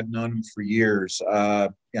guy. I've known him for years.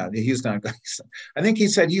 He's not going. I think he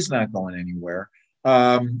said he's not going anywhere.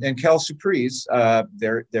 And Kelsey Priest,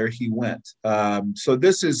 there he went. So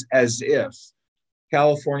this is as if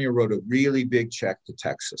California wrote a really big check to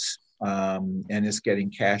Texas and is getting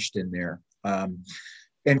cashed in there.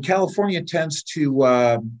 And California tends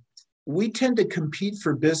to... we tend to compete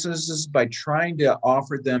for businesses by trying to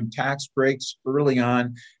offer them tax breaks early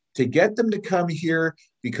on to get them to come here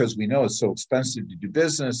because we know it's so expensive to do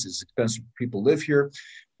business. It's expensive for people to live here,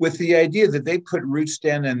 with the idea that they put roots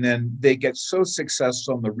down and then they get so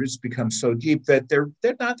successful and the roots become so deep that they're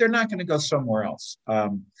not going to go somewhere else.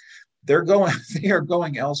 They are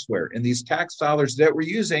going elsewhere. And these tax dollars that we're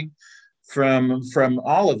using from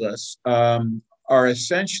all of us are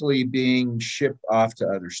essentially being shipped off to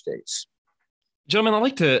other states. Gentlemen, I'd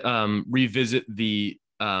like to revisit the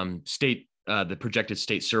the projected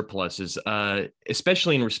state surpluses,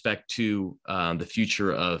 especially in respect to the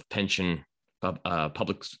future of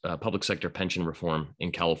public sector pension reform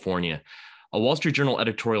in California. A Wall Street Journal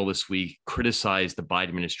editorial this week criticized the Biden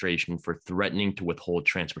administration for threatening to withhold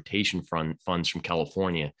transportation funds from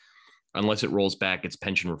California unless it rolls back its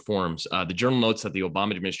pension reforms. The journal notes that the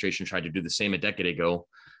Obama administration tried to do the same a decade ago,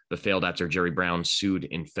 but failed after Jerry Brown sued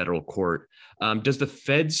in federal court. Does the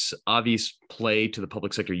Fed's obvious play to the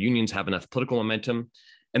public sector unions have enough political momentum?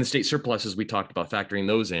 And the state surpluses we talked about, factoring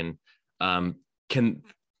those in, can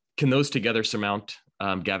those together surmount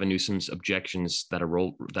Gavin Newsom's objections that a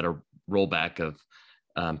rollback of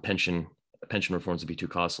pension reforms would be too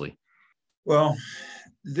costly? Well,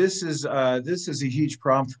 this is a huge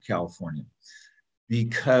problem for California,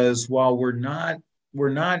 because while we're not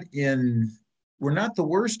the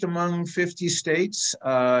worst among 50 states,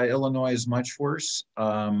 Illinois is much worse.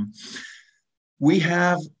 We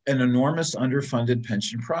have an enormous underfunded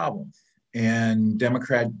pension problem, and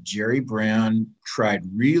Democrat Jerry Brown tried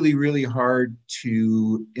really, really hard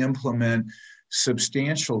to implement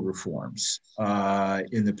substantial reforms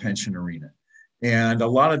in the pension arena. And a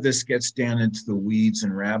lot of this gets down into the weeds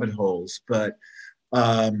and rabbit holes. But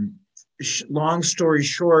long story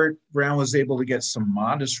short, Brown was able to get some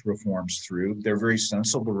modest reforms through. They're very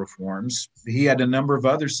sensible reforms. He had a number of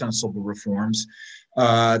other sensible reforms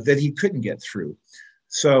that he couldn't get through.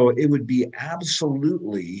 So it would be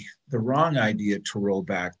absolutely the wrong idea to roll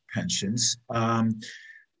back pensions.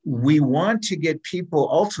 We want to get people,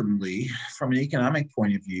 ultimately, from an economic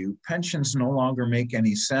point of view, pensions no longer make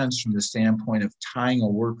any sense from the standpoint of tying a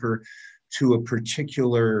worker to a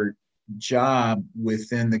particular job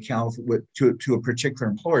within to a particular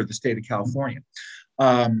employer, the state of California.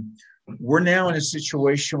 We're now in a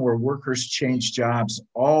situation where workers change jobs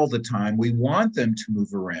all the time. We want them to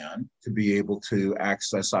move around to be able to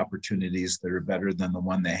access opportunities that are better than the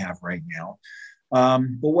one they have right now.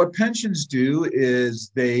 But what pensions do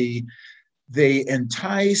is they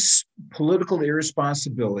entice political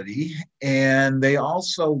irresponsibility, and they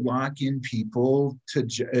also lock in people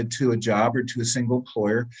to a job or to a single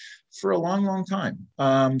employer for a long, long time.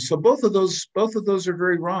 So both of those are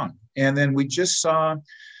very wrong. And then we just saw,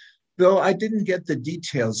 though I didn't get the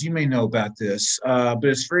details, you may know about this, but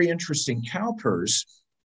it's very interesting. CalPERS,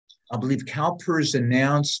 I believe CalPERS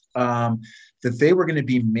announced that they were going to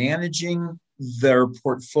be managing their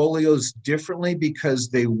portfolios differently because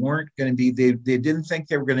they weren't going to be, they didn't think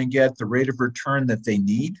they were going to get the rate of return that they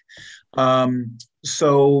need.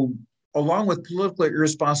 So along with political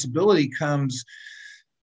irresponsibility comes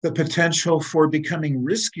the potential for becoming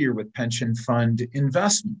riskier with pension fund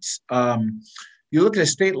investments. You look at a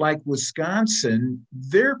state like Wisconsin,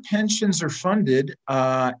 their pensions are funded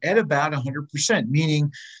at about 100%,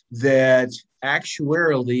 meaning that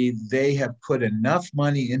actuarially they have put enough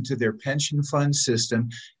money into their pension fund system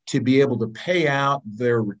to be able to pay out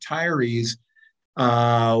their retirees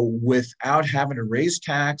without having to raise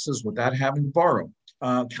taxes, without having to borrow.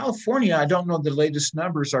 California, I don't know the latest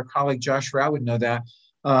numbers. Our colleague Josh Rao would know that.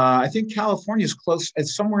 I think California is close,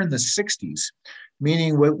 it's somewhere in the 60s,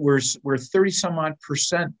 meaning we're 30 some odd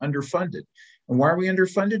percent underfunded. And why are we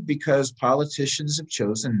underfunded? Because politicians have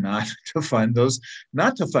chosen not to fund those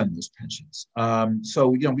pensions. So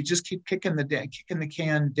we just keep kicking the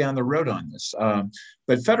can down the road on this.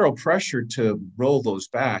 But federal pressure to roll those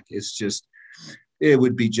back is it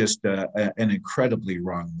would be just an incredibly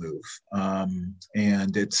wrong move.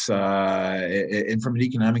 And it's and from an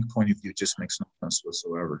economic point of view, it just makes no sense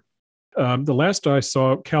whatsoever. The last I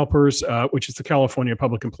saw, CalPERS, which is the California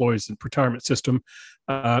Public Employees and Retirement System,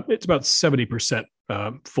 it's about 70%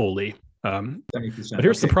 fully. 70%. But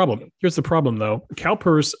here's the problem. Here's the problem, though.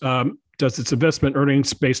 CalPERS does its investment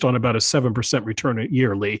earnings based on about a 7% return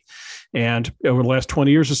yearly. And over the last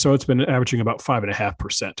 20 years or so, it's been averaging about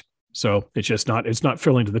 5.5%. So it's not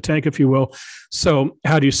filling to the tank, if you will. So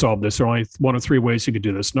how do you solve this? There are only one of three ways you could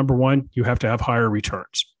do this. Number one, you have to have higher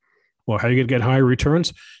returns. Well, how are you going to get higher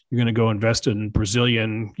returns? You're going to go invest in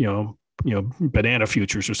Brazilian, banana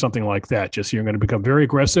futures or something like that. Just you're going to become very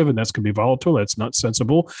aggressive, and that's going to be volatile. That's not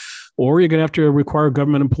sensible. Or you're going to have to require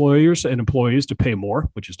government employers and employees to pay more,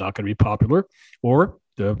 which is not going to be popular. Or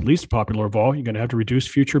the least popular of all, you're going to have to reduce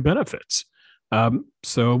future benefits.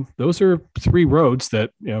 So those are three roads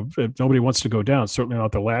that nobody wants to go down, certainly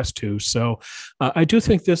not the last two. So I do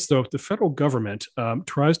think this, though, if the federal government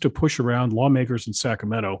tries to push around lawmakers in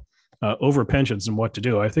Sacramento over pensions and what to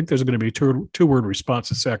do, I think there's going to be a two-word response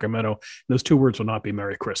in Sacramento. Those two words will not be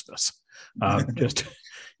Merry Christmas.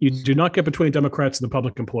 You do not get between Democrats and the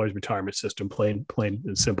public employees retirement system, plain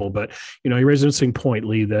and simple. But, you raise an interesting point,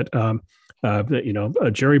 Lee, that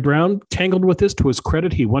Jerry Brown tangled with this. To his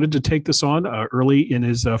credit, he wanted to take this on early in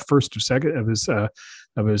his first or second of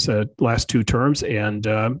his last two terms, and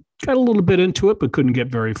got a little bit into it, but couldn't get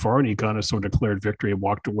very far. And he kind of sort of declared victory and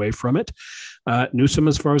walked away from it. Newsom,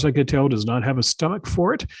 as far as I could tell, does not have a stomach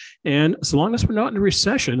for it. And as long as we're not in a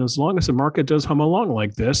recession, as long as the market does hum along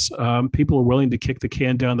like this, people are willing to kick the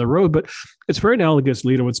can down the road. But it's very analogous,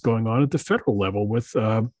 Lee, to what's going on at the federal level with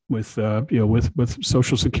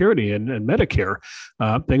Social Security and Medicare,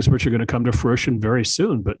 things which are going to come to fruition very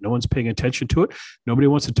soon. But no one's paying attention to it. Nobody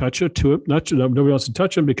wants to touch it. Nobody wants to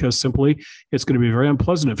touch them because simply it's going to be very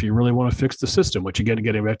unpleasant if you really want to fix the system. Which again,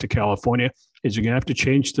 getting back to California, is you're going to have to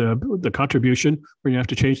change the contribution, or you have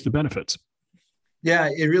to change the benefits. Yeah,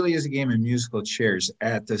 it really is a game of musical chairs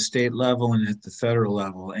at the state level and at the federal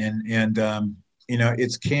level, and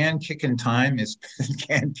it's can kicking time. It's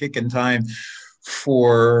can kicking time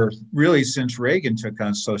for really since Reagan took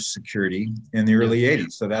on Social Security in the early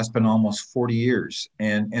 80s. So that's been almost 40 years,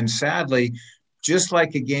 and sadly, just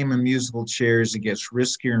like a game of musical chairs, it gets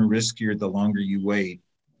riskier and riskier the longer you wait.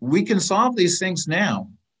 We can solve these things now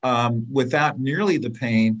without nearly the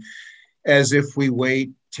pain as if we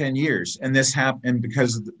wait 10 years. And this happened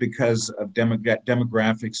because of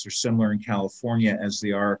demographics are similar in California as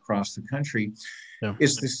they are across the country. Yeah.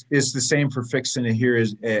 It's the same for fixing it here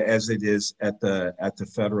as it is at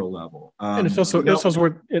the federal level. And it's also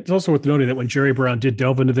worth noting that when Jerry Brown did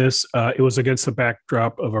delve into this, it was against the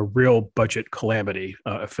backdrop of a real budget calamity,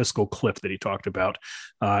 a fiscal cliff that he talked about,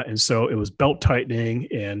 and so it was belt tightening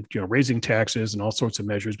and raising taxes and all sorts of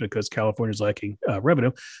measures because California's lacking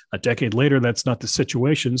revenue. A decade later, that's not the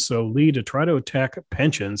situation. So Lee, to try to attack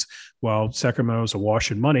pensions while Sacramento's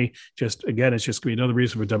awash in money, it's just going to be another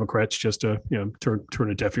reason for Democrats just to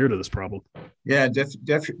turn a deaf ear to this problem. Yeah,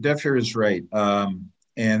 deaf ear is right.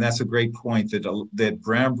 And that's a great point that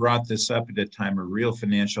Brown brought this up at a time of real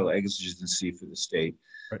financial exigency for the state.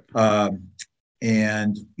 Right.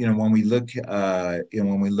 And when we look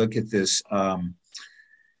at this,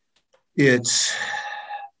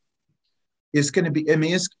 it's going to be. I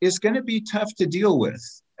mean, it's going to be tough to deal with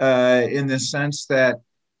in the sense that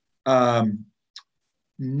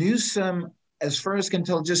Newsom, as far as I can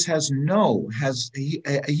tell, just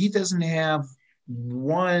he doesn't have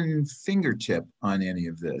one fingertip on any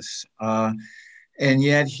of this. And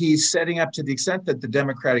yet he's setting up, to the extent that the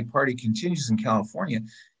Democratic Party continues in California,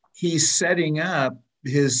 he's setting up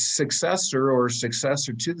his successor or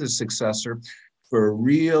successor to the successor for a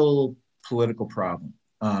real political problem.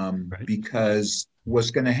 Right. Because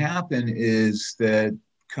what's going to happen is that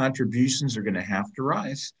contributions are going to have to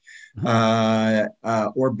rise,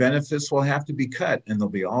 or benefits will have to be cut, and there'll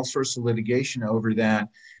be all sorts of litigation over that.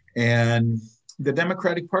 And the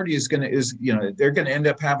Democratic Party they're going to end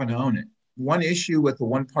up having to own it. One issue with the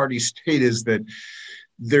one-party state is that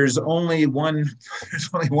there's only one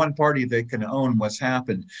party that can own what's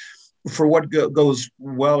happened for what goes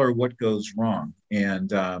well or what goes wrong.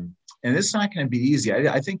 And it's not going to be easy.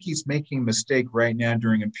 I think he's making a mistake right now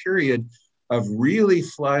during a period of really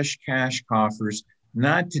flush cash coffers,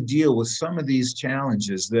 not to deal with some of these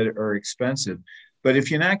challenges that are expensive. But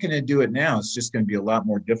if you're not going to do it now, it's just going to be a lot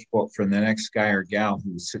more difficult for the next guy or gal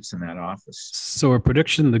who sits in that office. So a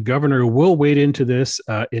prediction, the governor will wade into this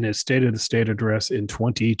in his State of the State address in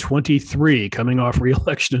 2023, coming off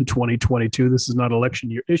re-election in 2022. This is not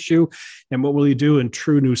election year issue. And what will he do in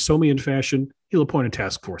true Newsomian fashion? He'll appoint a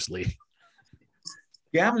task force, Lee.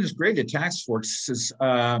 Gavin is great at task forces.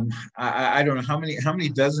 I don't know how many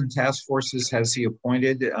dozen task forces has he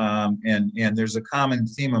appointed, and there's a common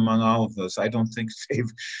theme among all of those. I don't think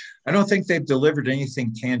they've delivered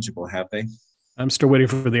anything tangible, have they? I'm still waiting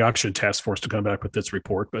for the auction task force to come back with its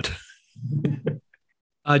report, but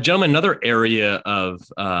gentlemen, another area of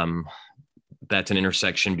that's an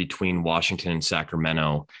intersection between Washington and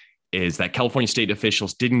Sacramento is that California state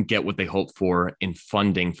officials didn't get what they hoped for in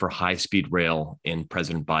funding for high-speed rail in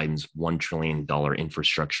President Biden's $1 trillion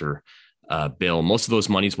infrastructure bill. Most of those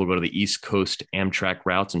monies will go to the East Coast Amtrak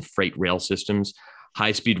routes and freight rail systems.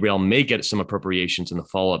 High-speed rail may get some appropriations in the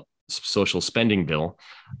follow-up social spending bill.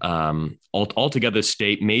 Altogether, the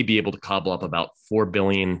state may be able to cobble up about $4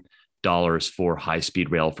 billion for high-speed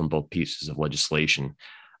rail from both pieces of legislation.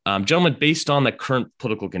 Gentlemen, based on the current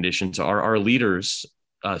political conditions, are our leaders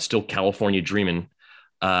still California dreaming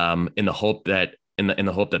in the hope that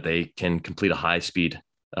they can complete a high-speed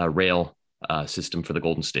rail system for the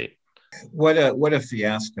Golden State? What a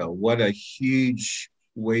fiasco! What a huge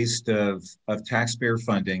waste of taxpayer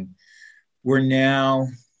funding. We're now,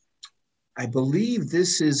 I believe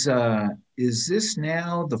this is this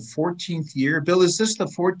now the 14th year? Bill, is this the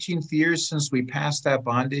 14th year since we passed that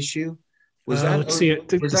bond issue? Was that, let's see.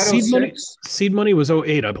 Was that seed money was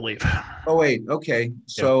 2008, I believe. 2008. Okay.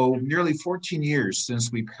 So nearly 14 years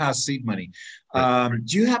since we passed seed money.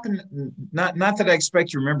 Do you happen, not that I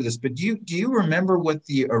expect you to remember this, but do you remember what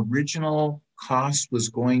the original cost was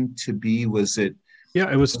going to be? Was it?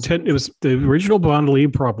 Yeah, it was the original bond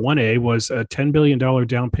lead Prop 1A was a $10 billion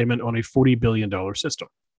down payment on a $40 billion system.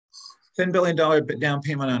 $10 billion down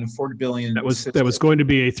payment on a $40 billion. That was going to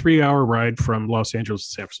be a 3-hour ride from Los Angeles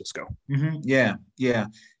to San Francisco. Mm-hmm. Yeah.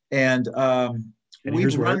 And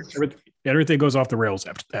here's where everything goes off the rails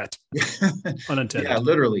after that. Unintended. Yeah,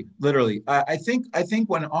 literally. I think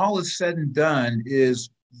when all is said and done is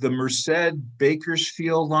the Merced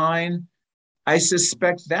Bakersfield line. I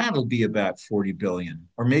suspect that'll be about 40 billion,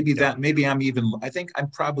 or maybe I think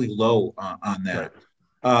I'm probably low on that.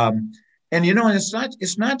 Right. And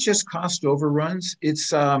it's not just cost overruns.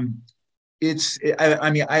 I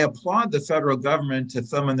applaud the federal government to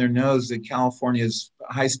thumb in their nose at California's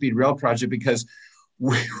high-speed rail project, because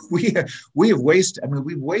we've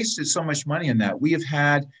wasted so much money on that. We've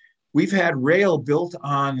had rail built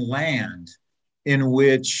on land in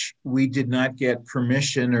which we did not get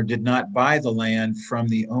permission or did not buy the land from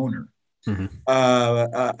the owner. Mm-hmm.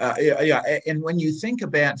 And when you think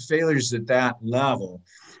about failures at that level,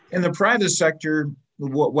 in the private sector,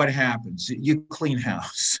 what happens? You clean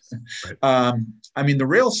house. Right. The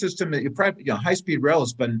rail system, high-speed rail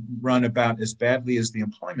has been run about as badly as the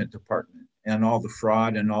employment department, and all the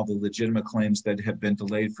fraud and all the legitimate claims that have been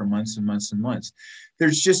delayed for months and months and months.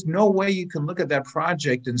 There's just no way you can look at that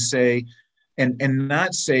project and say, and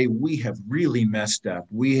not say, we have really messed up.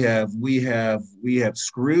 We have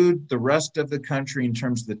screwed the rest of the country in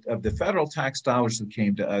terms of the federal tax dollars that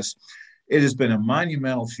came to us. It has been a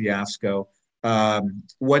monumental fiasco.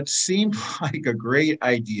 What seemed like a great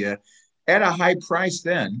idea at a high price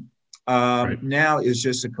then, right, now is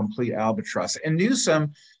just a complete albatross. And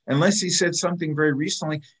Newsom, unless he said something very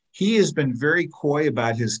recently, he has been very coy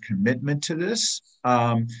about his commitment to this.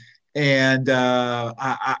 I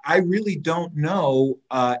really don't know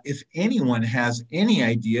if anyone has any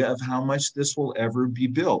idea of how much this will ever be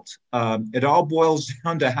built. It all boils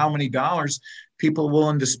down to how many dollars people are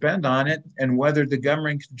willing to spend on it, and whether the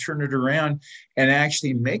government can turn it around and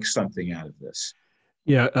actually make something out of this.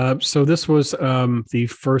 Yeah. So this was the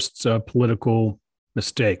first political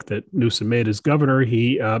mistake that Newsom made as governor.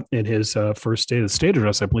 He, in his first State of the State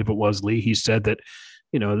address, I believe it was, Lee, he said that,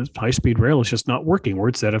 this high-speed rail is just not working,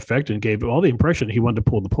 words to that effect, and gave all the impression he wanted to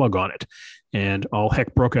pull the plug on it. and all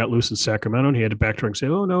heck broke out loose in Sacramento. And he had to backtrack and say,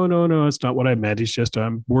 "Oh, no, it's not what I meant. It's just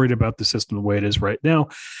I'm worried about the system the way it is right now."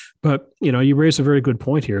 But, you raise a very good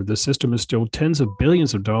point here. The system is still tens of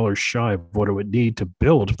billions of dollars shy of what it would need to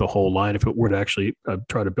build the whole line if it were to actually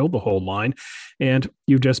try to build the whole line. And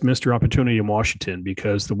you just missed your opportunity in Washington,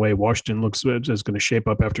 because the way Washington looks is going to shape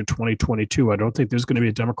up after 2022. I don't think there's going to be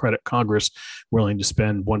a Democratic Congress willing to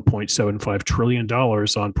spend $1.75 trillion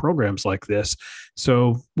on programs like this.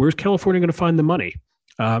 So where's California going to find the money?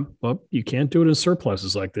 Well, you can't do it in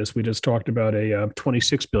surpluses like this. We just talked about a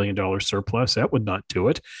 $26 billion surplus. That would not do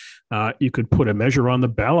it. You could put a measure on the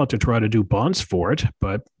ballot to try to do bonds for it,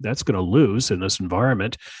 but that's going to lose in this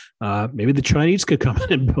environment. Maybe the Chinese could come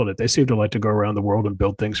in and build it. They seem to like to go around the world and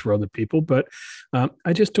build things for other people, but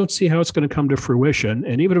I just don't see how it's going to come to fruition.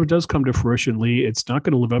 And even if it does come to fruition, Lee, it's not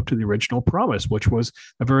going to live up to the original promise, which was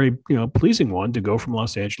a very pleasing one, to go from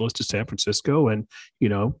Los Angeles to San Francisco and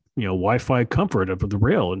Wi-Fi comfort of the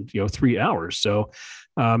rail in 3 hours. So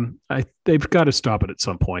they've got to stop it at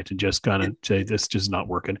some point and just kind of say this is not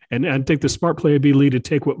working. And I think the smart play would be, Lee, to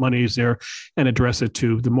take what money is there and address it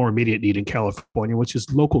to the more immediate need in California, which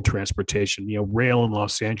is local transportation. Rail in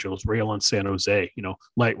Los Angeles, rail in San Jose.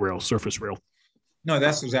 Light rail, surface rail. No,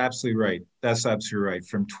 that's absolutely right. That's absolutely right.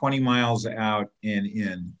 From 20 miles out and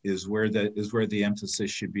in is where the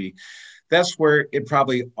emphasis should be. That's where it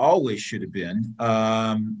probably always should have been.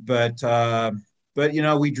 But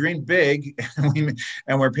we dreamed big,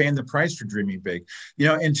 and we're paying the price for dreaming big.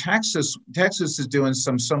 In Texas is doing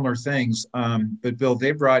some similar things. But Bill,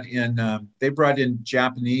 they brought in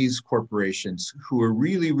Japanese corporations who are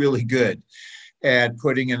really, really good at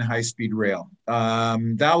putting in high-speed rail.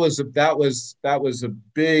 That was a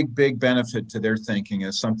big benefit to their thinking,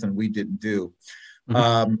 as something we didn't do.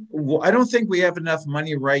 Well, I don't think we have enough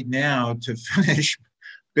money right now to finish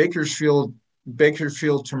Bakersfield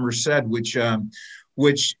to Merced, which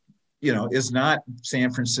is not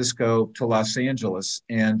San Francisco to Los Angeles,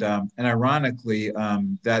 and ironically,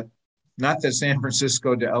 that not that San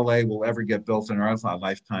Francisco to LA will ever get built in our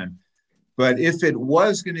lifetime, but if it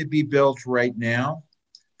was going to be built right now,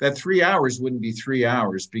 that 3 hours wouldn't be 3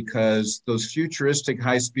 hours, because those futuristic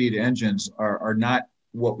high-speed engines are not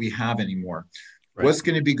what we have anymore. Right. What's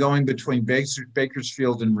going to be going between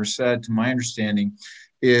Bakersfield and Merced, to my understanding,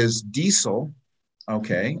 is diesel.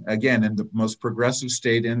 Okay, again, in the most progressive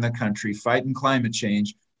state in the country, fighting climate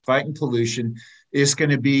change, fighting pollution, is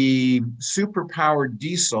going to be super-powered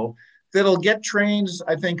diesel that'll get trains,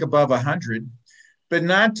 I think, above 100, but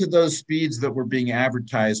not to those speeds that were being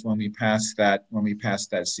advertised when we passed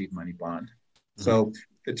that seed money bond. Mm-hmm. So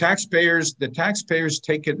the taxpayers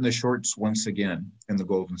take it in the shorts once again in the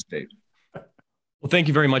Golden State. Well, thank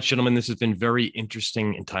you very much, gentlemen. This has been very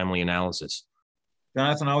interesting and timely analysis.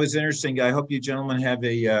 Jonathan, always interesting. I hope you gentlemen have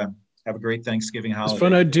a great Thanksgiving holiday. It's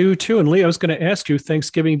fun. I do too. And Lee, I was going to ask you,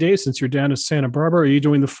 Thanksgiving Day, since you're down to Santa Barbara, are you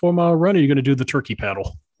doing the 4-mile run, or are you going to do the turkey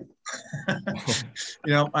paddle?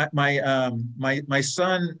 My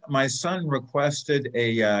son requested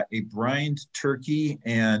a brined turkey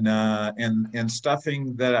and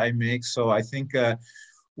stuffing that I make. So I think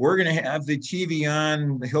we're going to have the TV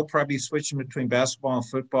on. He'll probably switch in between basketball and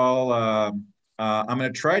football. I'm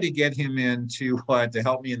going to try to get him in to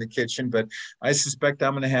help me in the kitchen, but I suspect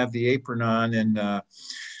I'm going to have the apron on and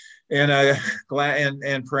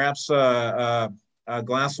perhaps a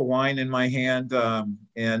glass of wine in my hand.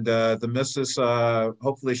 And the missus,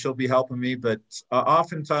 hopefully she'll be helping me. But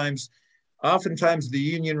oftentimes the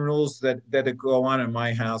union rules that go on in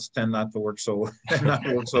my house tend not to work so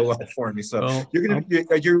well for me. So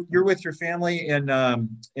you're with your family in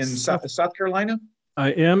South Carolina?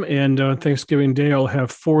 I am, and Thanksgiving Day I'll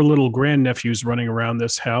have 4 little grandnephews running around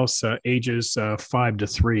this house, ages 5 to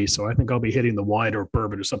 3. So I think I'll be hitting the wine or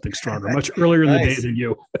bourbon or something stronger much earlier in the day than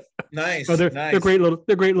you. Nice. So they're great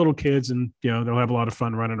little kids, and they'll have a lot of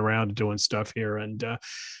fun running around and doing stuff here. And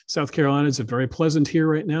South Carolina is very pleasant here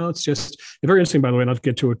right now. It's just very interesting, by the way. Not to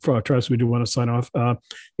get to it, Travis, we do want to sign off.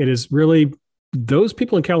 It is really. Those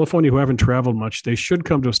people in California who haven't traveled much, they should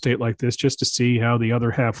come to a state like this just to see how the other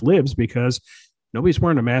half lives, because nobody's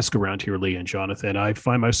wearing a mask around here, Lee and Jonathan. I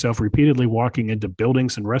find myself repeatedly walking into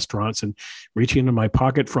buildings and restaurants and reaching into my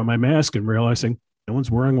pocket for my mask and realizing no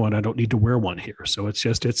one's wearing one. I don't need to wear one here. So it's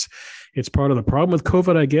part of the problem with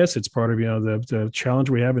COVID, I guess. It's part of, the challenge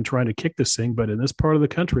we have in trying to kick this thing. But in this part of the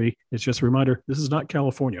country, it's just a reminder, this is not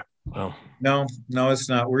California. Well, no, it's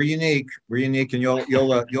not. We're unique. And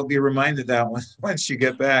you'll be reminded that once you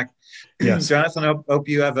get back. Yes. Jonathan, I hope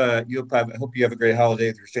you have a great holiday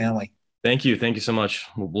with your family. Thank you so much.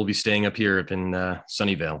 We'll be staying up here in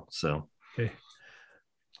Sunnyvale. So okay,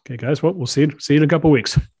 guys. Well, we'll see you in a couple of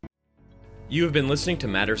weeks. You have been listening to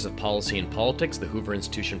Matters of Policy and Politics, the Hoover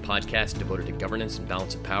Institution podcast devoted to governance and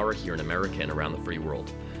balance of power here in America and around the free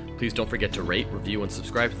world. Please don't forget to rate, review, and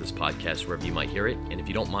subscribe to this podcast wherever you might hear it. And if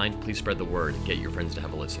you don't mind, please spread the word and get your friends to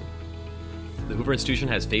have a listen. The Hoover Institution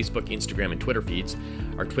has Facebook, Instagram, and Twitter feeds.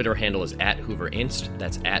 Our Twitter handle is @HooverInst.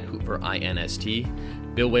 That's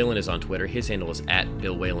 @HooverInst. Bill Whalen is on Twitter. His handle is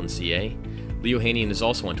 @BillWhalenCA. Leo Hanian is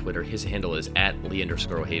also on Twitter. His handle is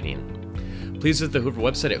 @Lee_Hanian. Please visit the Hoover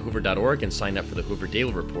website at hoover.org and sign up for the Hoover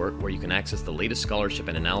Daily Report, where you can access the latest scholarship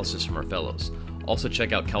and analysis from our fellows. Also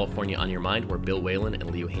check out California on Your Mind, where Bill Whalen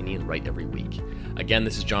and Leo Hanian write every week. Again,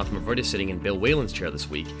 this is Jonathan Mavroydis sitting in Bill Whalen's chair this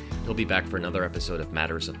week. He'll be back for another episode of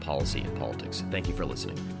Matters of Policy and Politics. Thank you for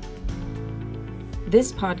listening.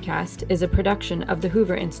 This podcast is a production of the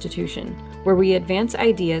Hoover Institution, where we advance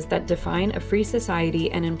ideas that define a free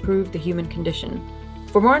society and improve the human condition.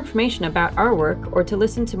 For more information about our work, or to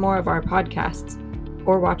listen to more of our podcasts,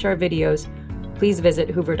 or watch our videos, please visit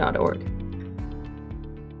hoover.org.